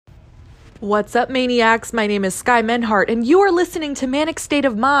What's up, maniacs? My name is Sky Menhart, and you are listening to Manic State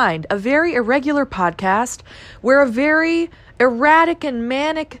of Mind, a very irregular podcast where a very erratic and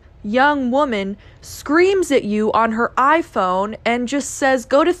manic young woman screams at you on her iPhone and just says,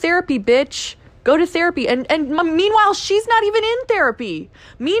 "Go to therapy, bitch. Go to therapy." And meanwhile, she's not even in therapy.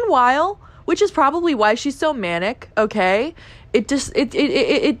 Meanwhile, which is probably why she's so manic, okay?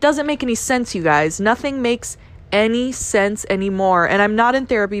 It doesn't make any sense, you guys. Nothing makes any sense anymore. And I'm not in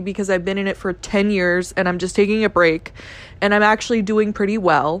therapy because I've been in it for 10 years and I'm just taking a break and I'm actually doing pretty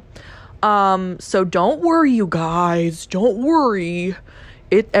well. So don't worry, you guys. Don't worry.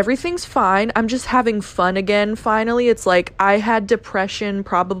 Everything's fine. I'm just having fun again. Finally, it's like I had depression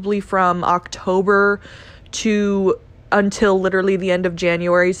probably from October to until literally the end of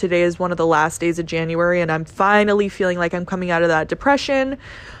January. Today is one of the last days of January and I'm finally feeling like I'm coming out of that depression.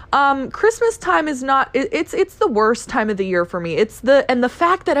 Christmas time is not, it's the worst time of the year for me. And the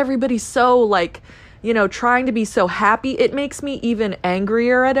fact that everybody's so like, trying to be so happy, it makes me even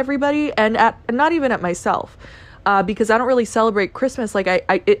angrier at everybody and not even at myself. Because I don't really celebrate Christmas. Like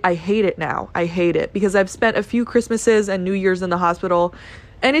I hate it now. I hate it because I've spent a few Christmases and New Year's in the hospital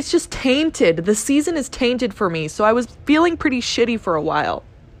and it's just tainted. The season is tainted for me. So I was feeling pretty shitty for a while.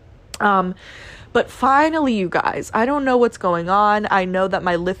 But finally, you guys, I don't know what's going on. I know that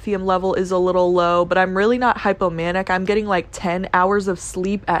my lithium level is a little low, but I'm really not hypomanic. I'm getting like 10 hours of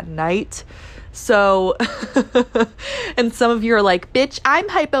sleep at night. So, and some of you are like, "Bitch, I'm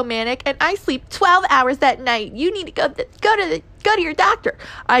hypomanic and I sleep 12 hours at night. You need to go to your doctor."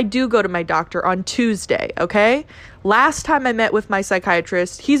 I do go to my doctor on Tuesday, okay? Last time I met with my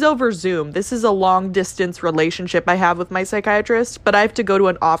psychiatrist, he's over Zoom. This is a long distance relationship I have with my psychiatrist, but I have to go to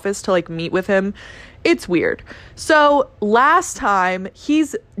an office to like meet with him. It's weird. So last time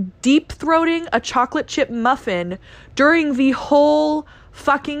he's deep throating a chocolate chip muffin during the whole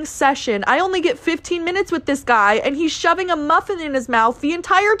fucking session. I only get 15 minutes with this guy and he's shoving a muffin in his mouth the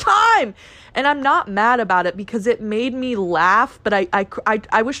entire time. And I'm not mad about it because it made me laugh, but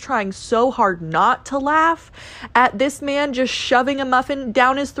I was trying so hard not to laugh at this man just shoving a muffin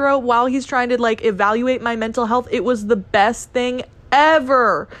down his throat while he's trying to like evaluate my mental health. It was the best thing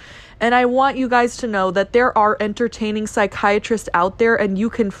ever. And I want you guys to know that there are entertaining psychiatrists out there and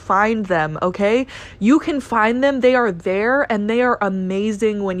you can find them, okay? You can find them. They are there and they are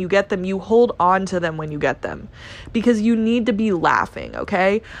amazing when you get them. You hold on to them when you get them because you need to be laughing,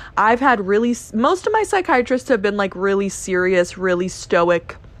 okay? I've had most of my psychiatrists have been like really serious, really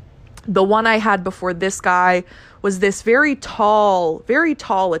stoic. The one I had before this guy was this very tall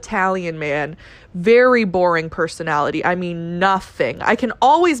Italian man. Very boring personality. I mean, nothing. I can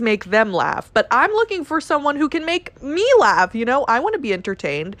always make them laugh, but I'm looking for someone who can make me laugh. I want to be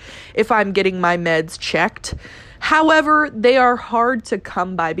entertained if I'm getting my meds checked. However, they are hard to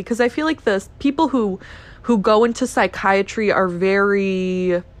come by because I feel like the people who go into psychiatry are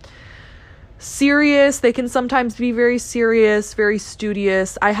very serious. They can sometimes be very serious, very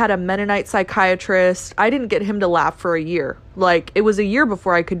studious. I had a Mennonite psychiatrist. I didn't get him to laugh for a year. Like, it was a year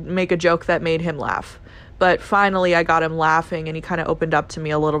before I could make a joke that made him laugh. But finally, I got him laughing and he kind of opened up to me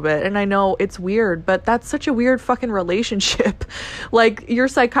a little bit. And I know it's weird, but that's such a weird fucking relationship. Like, your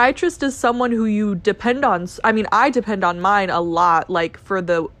psychiatrist is someone who you depend on. I mean, I depend on mine a lot, like, for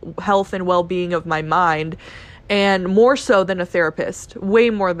the health and well-being of my mind. And more so than a therapist,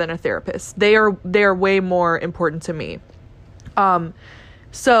 way more than a therapist. They are way more important to me.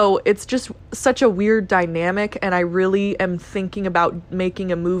 So it's just such a weird dynamic, and I really am thinking about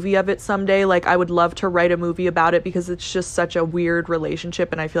making a movie of it someday. Like, I would love to write a movie about it because it's just such a weird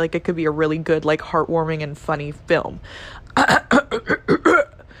relationship, and I feel like it could be a really good, like, heartwarming and funny film.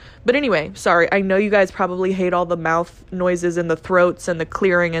 But anyway, sorry, I know you guys probably hate all the mouth noises and the throats and the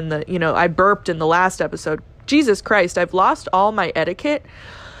clearing and the, I burped in the last episode. Jesus Christ, I've lost all my etiquette.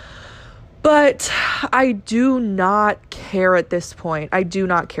 But I do not care at this point. I do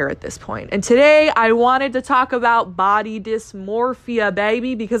not care at this point. And today I wanted to talk about body dysmorphia,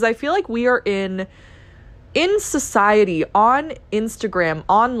 baby, because I feel like we are in society, on Instagram,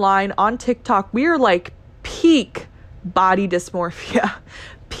 online, on TikTok, we are like peak body dysmorphia.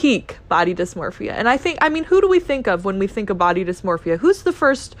 Peak body dysmorphia. And who do we think of when we think of body dysmorphia? Who's the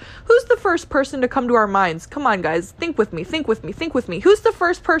first person to come to our minds? Come on, guys. Think with me. Who's the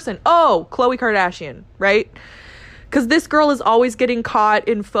first person? Oh, Khloe Kardashian, right? Because this girl is always getting caught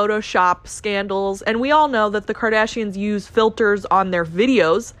in Photoshop scandals. And we all know that the Kardashians use filters on their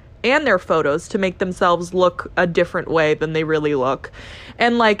videos and their photos to make themselves look a different way than they really look.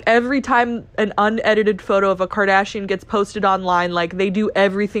 And like every time an unedited photo of a Kardashian gets posted online, like they do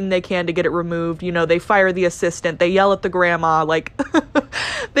everything they can to get it removed. You know, they fire the assistant, they yell at the grandma, like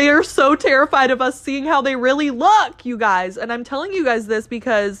they are so terrified of us seeing how they really look, you guys. And I'm telling you guys this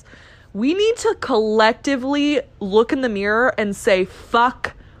because we need to collectively look in the mirror and say,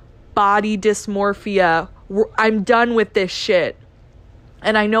 fuck body dysmorphia. I'm done with this shit.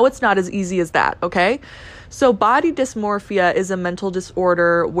 And I know it's not as easy as that, okay? So body dysmorphia is a mental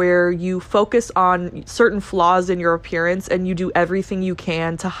disorder where you focus on certain flaws in your appearance and you do everything you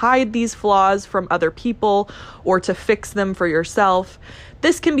can to hide these flaws from other people or to fix them for yourself.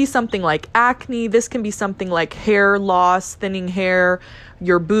 This can be something like acne. This can be something like hair loss, thinning hair,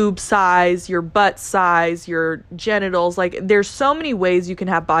 your boob size, your butt size, your genitals. Like there's so many ways you can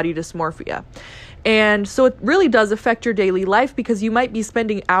have body dysmorphia. And so it really does affect your daily life because you might be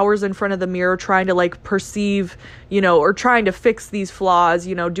spending hours in front of the mirror trying to like perceive, you know, or trying to fix these flaws,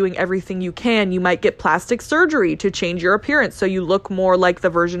 you know, doing everything you can. You might get plastic surgery to change your appearance so you look more like the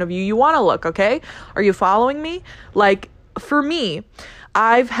version of you want to look, okay? Are you following me? Like for me,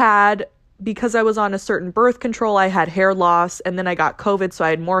 because I was on a certain birth control, I had hair loss, and then I got COVID, so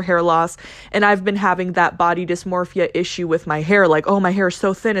I had more hair loss, and I've been having that body dysmorphia issue with my hair, like, oh, my hair is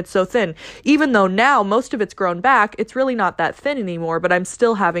so thin, it's so thin. Even though now most of it's grown back, it's really not that thin anymore, but I'm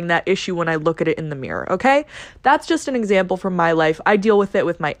still having that issue when I look at it in the mirror, okay? That's just an example from my life. I deal with it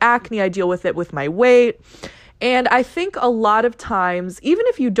with my acne, I deal with it with my weight. And I think a lot of times, even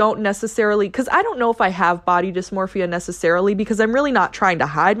if you don't necessarily, because I don't know if I have body dysmorphia necessarily, because I'm really not trying to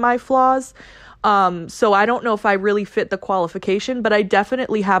hide my flaws. So I don't know if I really fit the qualification, but I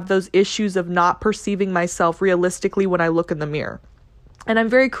definitely have those issues of not perceiving myself realistically when I look in the mirror. And I'm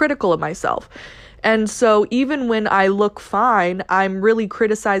very critical of myself. And so even when I look fine, I'm really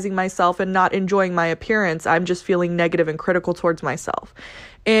criticizing myself and not enjoying my appearance. I'm just feeling negative and critical towards myself.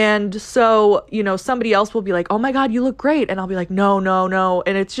 And so, you know, somebody else will be like, oh my God, you look great. And I'll be like, no.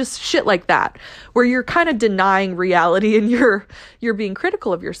 And it's just shit like that, where you're kind of denying reality and you're being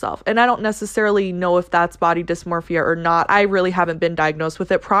critical of yourself. And I don't necessarily know if that's body dysmorphia or not. I really haven't been diagnosed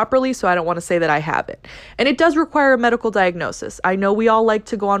with it properly, so I don't want to say that I have it. And it does require a medical diagnosis. I know we all like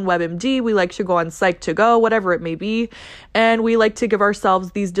to go on WebMD, we like to go on Psych2Go, whatever it may be. And we like to give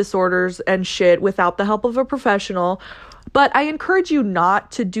ourselves these disorders and shit without the help of a professional. But I encourage you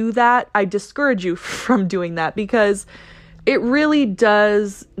not to do that. I discourage you from doing that because it really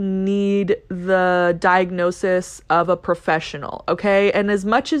does need the diagnosis of a professional, okay? And as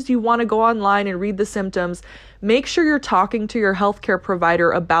much as you want to go online and read the symptoms, make sure you're talking to your healthcare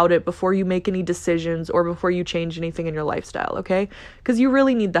provider about it before you make any decisions or before you change anything in your lifestyle, okay? Because you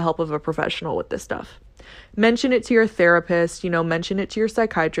really need the help of a professional with this stuff. Mention it to your therapist, mention it to your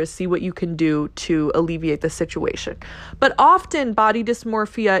psychiatrist, see what you can do to alleviate the situation. But often body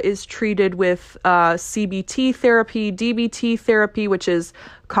dysmorphia is treated with CBT therapy, DBT therapy, which is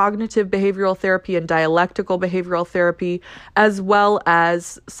cognitive behavioral therapy, and dialectical behavioral therapy, as well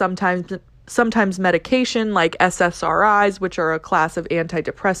as sometimes medication like SSRIs, which are a class of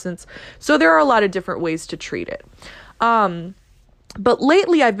antidepressants. So there are a lot of different ways to treat it. But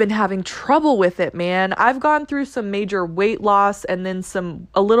lately I've been having trouble with it, man. I've gone through some major weight loss and then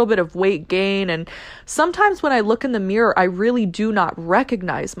a little bit of weight gain. And sometimes when I look in the mirror, I really do not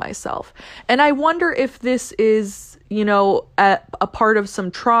recognize myself. And I wonder if this is, a part of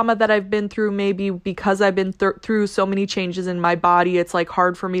some trauma that I've been through, maybe because I've been through so many changes in my body. It's like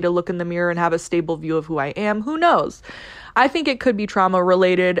hard for me to look in the mirror and have a stable view of who I am. Who knows? I think it could be trauma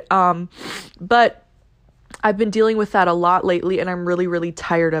related. But I've been dealing with that a lot lately, and I'm really, really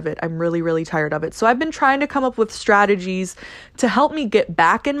tired of it. I'm really, really tired of it. So I've been trying to come up with strategies to help me get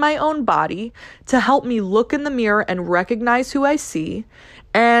back in my own body, to help me look in the mirror and recognize who I see.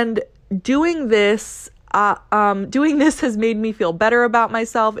 And doing this has made me feel better about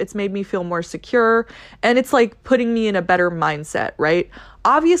myself. It's made me feel more secure, and it's like putting me in a better mindset, right?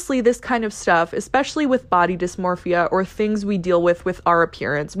 Obviously, this kind of stuff, especially with body dysmorphia or things we deal with our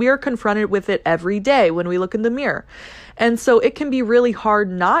appearance, we are confronted with it every day when we look in the mirror. And so it can be really hard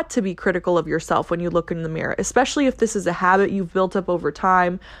not to be critical of yourself when you look in the mirror, especially if this is a habit you've built up over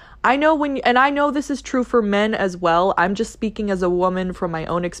time. I know this is true for men as well. I'm just speaking as a woman from my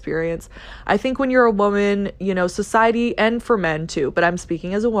own experience. I think when you're a woman, society, and for men too, but I'm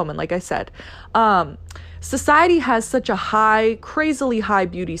speaking as a woman, like I said, society has such a high, crazily high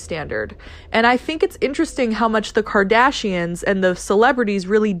beauty standard. And I think it's interesting how much the Kardashians and the celebrities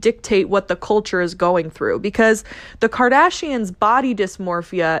really dictate what the culture is going through, because the Kardashians' body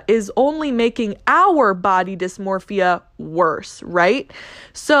dysmorphia is only making our body dysmorphia worse, right?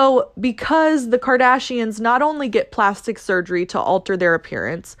 So because the Kardashians not only get plastic surgery to alter their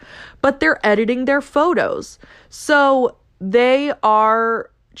appearance, but they're editing their photos. So they are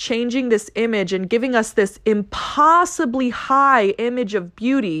changing this image and giving us this impossibly high image of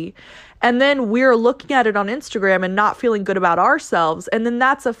beauty. And then we're looking at it on Instagram and not feeling good about ourselves. And then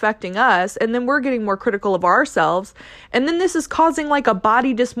that's affecting us. And then we're getting more critical of ourselves. And then this is causing like a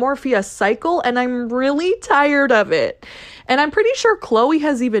body dysmorphia cycle. And I'm really tired of it. And I'm pretty sure Khloe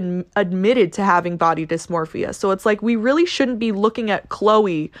has even admitted to having body dysmorphia. So it's like we really shouldn't be looking at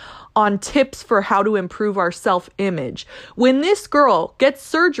Khloe on tips for how to improve our self-image. When this girl gets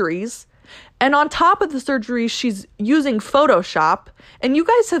surgeries, and on top of the surgery, she's using Photoshop. And you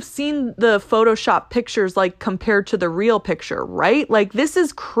guys have seen the Photoshop pictures like compared to the real picture, right? Like this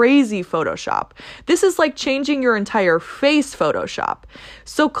is crazy Photoshop. This is like changing your entire face Photoshop.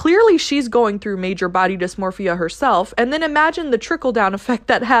 So clearly she's going through major body dysmorphia herself. And then imagine the trickle down effect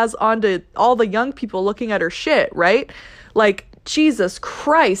that has onto all the young people looking at her shit, right? Like, Jesus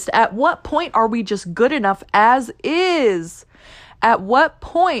Christ, at what point are we just good enough as is? At what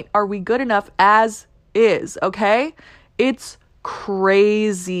point are we good enough as is, okay? It's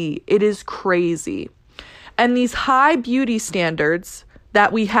crazy. It is crazy. And these high beauty standards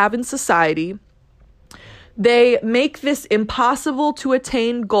that we have in society, they make this impossible to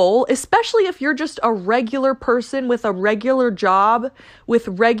attain goal, especially if you're just a regular person with a regular job, with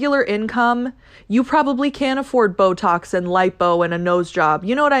regular income. You probably can't afford Botox and lipo and a nose job.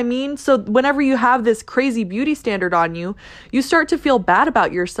 You know what I mean? So whenever you have this crazy beauty standard on you, you start to feel bad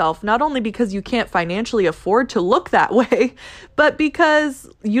about yourself, not only because you can't financially afford to look that way, but because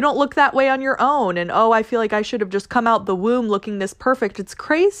you don't look that way on your own. And, oh, I feel like I should have just come out the womb looking this perfect. It's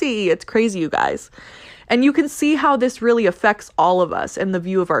crazy. It's crazy, you guys. And you can see how this really affects all of us and the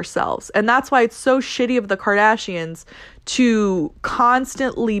view of ourselves. And that's why it's so shitty of the Kardashians to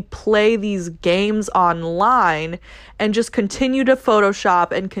constantly play these games online and just continue to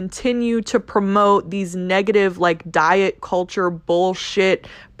Photoshop and continue to promote these negative like diet culture bullshit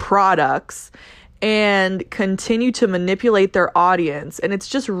products and continue to manipulate their audience. And it's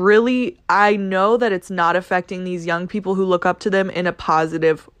just really, I know that it's not affecting these young people who look up to them in a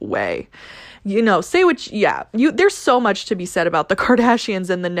positive way. You know, there's so much to be said about the Kardashians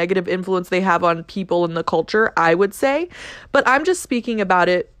and the negative influence they have on people in the culture, I would say. But I'm just speaking about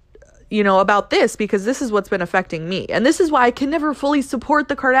it, you know, about this because this is what's been affecting me. And this is why I can never fully support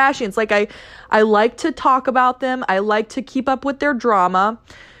the Kardashians. Like I like to talk about them. I like to keep up with their drama,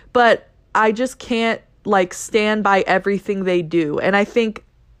 but I just can't like stand by everything they do. And I think,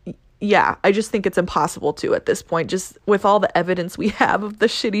 I just think it's impossible to at this point, just with all the evidence we have of the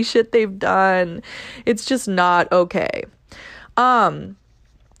shitty shit they've done. It's just not okay.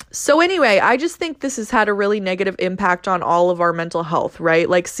 So anyway, I just think this has had a really negative impact on all of our mental health, right?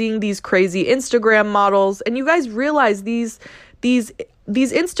 Like seeing these crazy Instagram models, and you guys realize these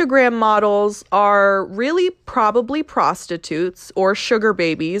Instagram models are really probably prostitutes or sugar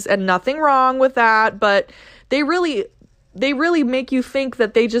babies, and nothing wrong with that, but they really make you think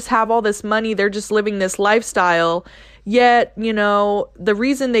that they just have all this money, they're just living this lifestyle. Yet, you know, the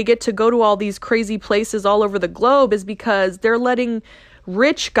reason they get to go to all these crazy places all over the globe is because they're letting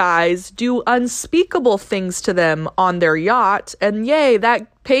rich guys do unspeakable things to them on their yacht. And that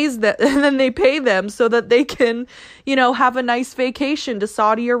pays them, and then they pay them so that they can, you know, have a nice vacation to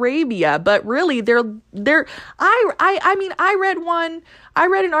Saudi Arabia. But really, I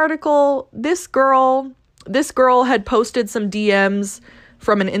read an article, this girl had posted some DMs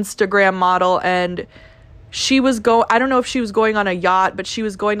from an Instagram model, and I don't know if she was going on a yacht, but she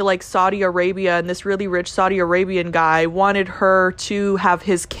was going to like Saudi Arabia, and this really rich Saudi Arabian guy wanted her to have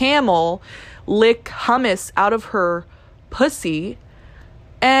his camel lick hummus out of her pussy.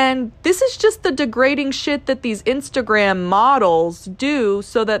 And this is just the degrading shit that these Instagram models do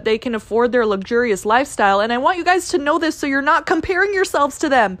so that they can afford their luxurious lifestyle. And I want you guys to know this so you're not comparing yourselves to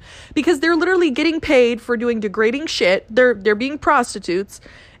them, because they're literally getting paid for doing degrading shit. They're being prostitutes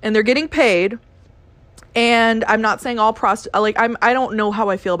and they're getting paid. And I'm not saying all I don't know how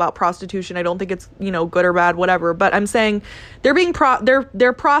I feel about prostitution. I don't think it's, you know, good or bad, whatever. But I'm saying they're being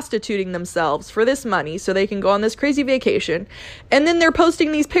they're prostituting themselves for this money so they can go on this crazy vacation. And then they're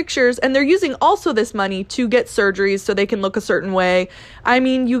posting these pictures, and they're using also this money to get surgeries so they can look a certain way. I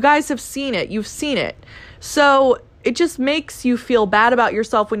mean, you guys have seen it. You've seen it. So it just makes you feel bad about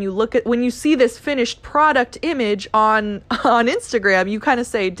yourself when you see this finished product image on Instagram. You kind of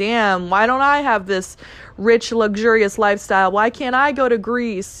say, damn, why don't I have this rich, luxurious lifestyle? Why can't I go to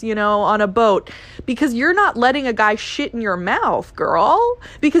Greece, on a boat? Because you're not letting a guy shit in your mouth, girl,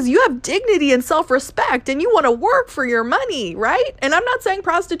 because you have dignity and self-respect and you want to work for your money, right? And I'm not saying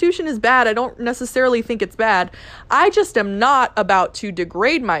prostitution is bad. I don't necessarily think it's bad. I just am not about to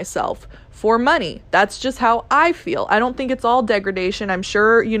degrade myself for money. That's just how I feel. I don't think it's all degradation. I'm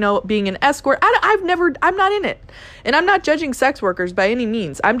sure, being an escort, I'm not in it. And I'm not judging sex workers by any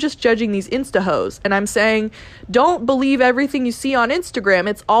means. I'm just judging these Insta hoes. And I'm saying, don't believe everything you see on Instagram.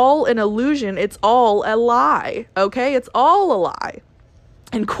 It's all an illusion. It's all a lie. Okay? It's all a lie.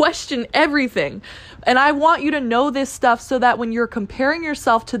 And question everything. And I want you to know this stuff so that when you're comparing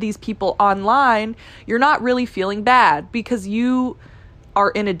yourself to these people online, you're not really feeling bad because you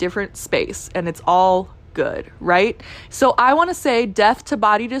are in a different space and it's all good, right? So I want to say death to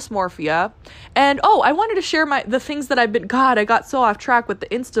body dysmorphia. And I wanted to share the things that I got so off track with the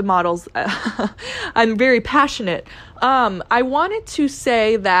Insta models. I'm very passionate. I wanted to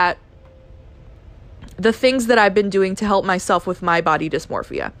say that the things that I've been doing to help myself with my body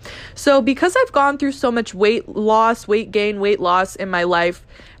dysmorphia. So because I've gone through so much weight loss, weight gain, weight loss in my life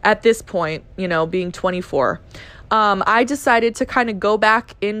at this point, being 24, I decided to kind of go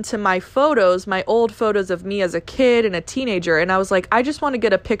back into my old photos of me as a kid and a teenager. And I was like, I just want to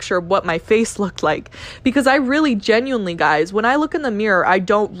get a picture of what my face looked like. Because I really genuinely, guys, when I look in the mirror, I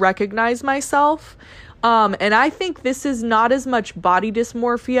don't recognize myself. And I think this is not as much body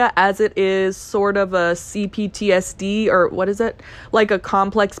dysmorphia as it is sort of a CPTSD, or what is it? Like a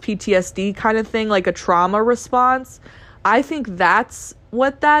complex PTSD kind of thing, like a trauma response. I think that's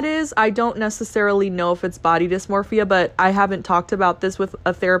what that is. I don't necessarily know if it's body dysmorphia, but I haven't talked about this with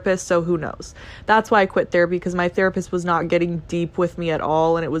a therapist, so who knows? That's why I quit therapy, because my therapist was not getting deep with me at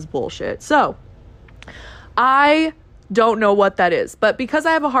all, and it was bullshit. So I don't know what that is, but because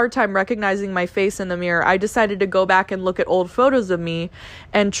I have a hard time recognizing my face in the mirror, I decided to go back and look at old photos of me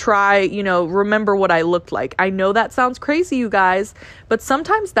and try, remember what I looked like. I know that sounds crazy, you guys, but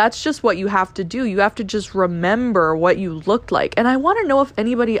sometimes that's just what you have to do. You have to just remember what you looked like. And I want to know if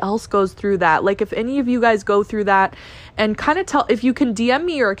anybody else goes through that. Like if any of you guys go through that, and kind of if you can DM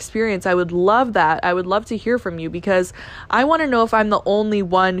me your experience, I would love that. I would love to hear from you, because I want to know if I'm the only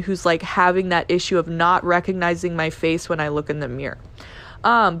one who's like having that issue of not recognizing my face when I look in the mirror.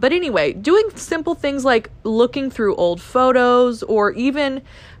 But anyway, doing simple things like looking through old photos, or even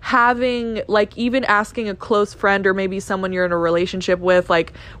even asking a close friend or maybe someone you're in a relationship with,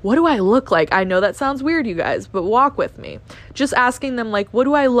 like, what do I look like? I know that sounds weird, you guys, but walk with me. Just asking them, like, what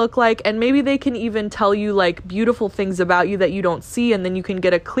do I look like? And maybe they can even tell you like beautiful things about you that you don't see. And then you can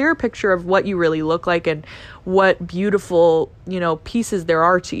get a clear picture of what you really look like and what beautiful, pieces there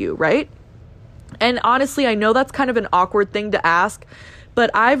are to you, right? And honestly, I know that's kind of an awkward thing to ask, but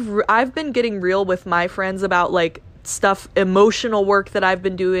I've been getting real with my friends about like stuff, emotional work that I've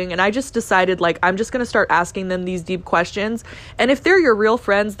been doing. And I just decided like, I'm just going to start asking them these deep questions. And if they're your real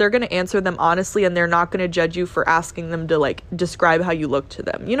friends, they're going to answer them honestly, and they're not going to judge you for asking them to like describe how you look to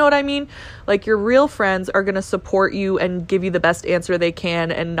them. You know what I mean? Like your real friends are going to support you and give you the best answer they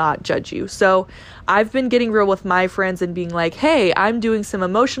can and not judge you. So I've been getting real with my friends and being like, hey, I'm doing some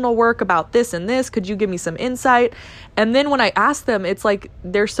emotional work about this and this. Could you give me some insight? And then when I ask them, it's like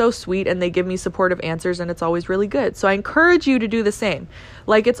they're so sweet and they give me supportive answers, and it's always really good. So I encourage you to do the same.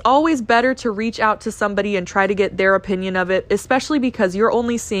 Like, it's always better to reach out to somebody and try to get their opinion of it, especially because you're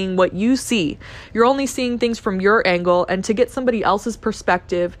only seeing what you see. You're only seeing things from your angle, and to get somebody else's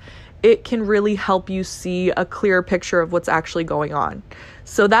perspective, it can really help you see a clear picture of what's actually going on.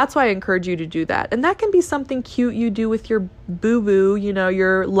 So that's why I encourage you to do that. And that can be something cute you do with your boo-boo,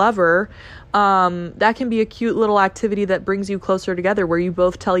 your lover. That can be a cute little activity that brings you closer together, where you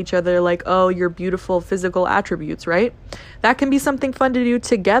both tell each other like, oh, your beautiful physical attributes, right? That can be something fun to do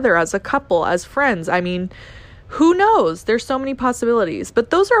together as a couple, as friends. I mean, who knows? There's so many possibilities.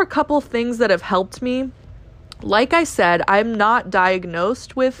 But those are a couple of things that have helped me. Like I said, I'm not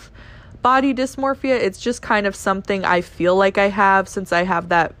diagnosed with body dysmorphia. It's just kind of something I feel like I have, since I have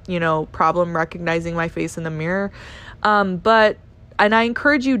that, problem recognizing my face in the mirror. But And I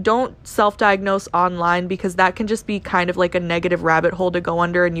encourage you, don't self-diagnose online, because that can just be kind of like a negative rabbit hole to go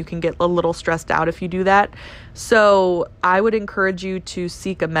under, and you can get a little stressed out if you do that. So I would encourage you to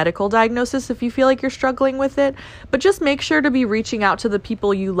seek a medical diagnosis if you feel like you're struggling with it, but just make sure to be reaching out to the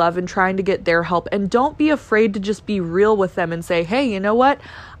people you love and trying to get their help. And don't be afraid to just be real with them and say, hey, you know what?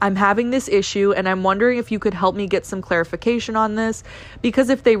 I'm having this issue and I'm wondering if you could help me get some clarification on this. Because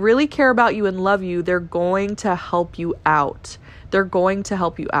if they really care about you and love you, they're going to help you out. They're going to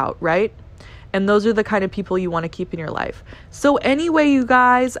help you out, right? And those are the kind of people you want to keep in your life. So anyway, you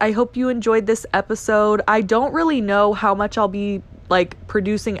guys, I hope you enjoyed this episode. I don't really know how much I'll be like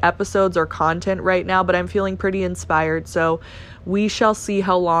producing episodes or content right now, but I'm feeling pretty inspired. So we shall see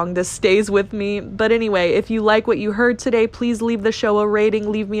how long this stays with me. But anyway, if you like what you heard today, please leave the show a rating,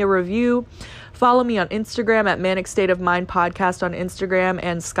 leave me a review. Follow me on Instagram at Manic State of Mind Podcast on Instagram,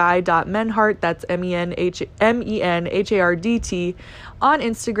 and sky.menhart, that's MENHARDT, on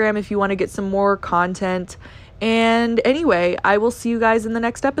Instagram if you want to get some more content. And anyway, I will see you guys in the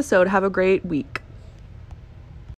next episode. Have a great week.